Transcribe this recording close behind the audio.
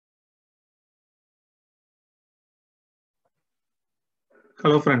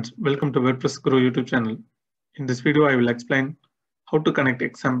Hello friends, welcome to WordPress Grow YouTube channel. In this video, I will explain how to connect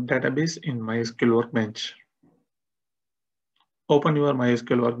XAMPP database in MySQL Workbench. Open your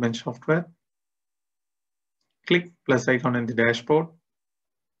MySQL Workbench software. Click plus icon in the dashboard.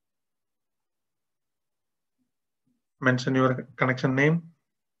 Mention your connection name.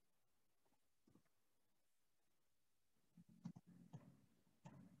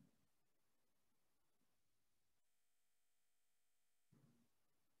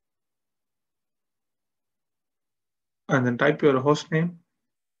 And then type your host name.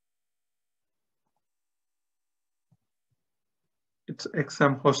 It's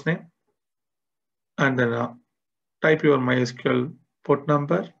XAMPP hostname. And then type your MySQL port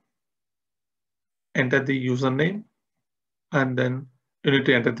number. Enter the username. And then you need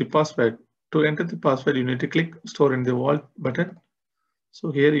to enter the password. To enter the password, you need to click Store in the Vault button.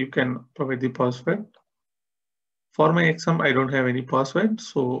 So here you can provide the password. For my exam, I don't have any password,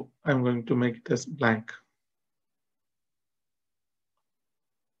 so I'm going to make it as blank.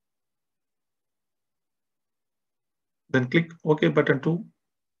 Then click OK button to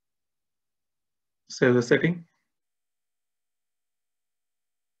save the setting.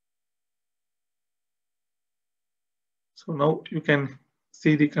 So now you can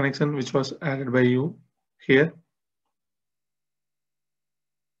see the connection which was added by you here.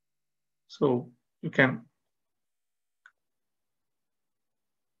 So you can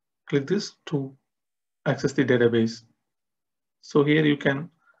click this to access the database. So here you can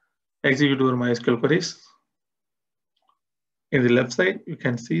execute your MySQL queries. In the left side, you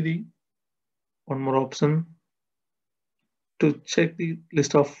can see the one more option to check the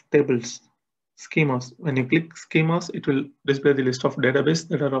list of tables, schemas. When you click schemas, it will display the list of database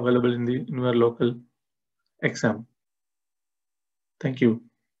that are available in your local exam. Thank you.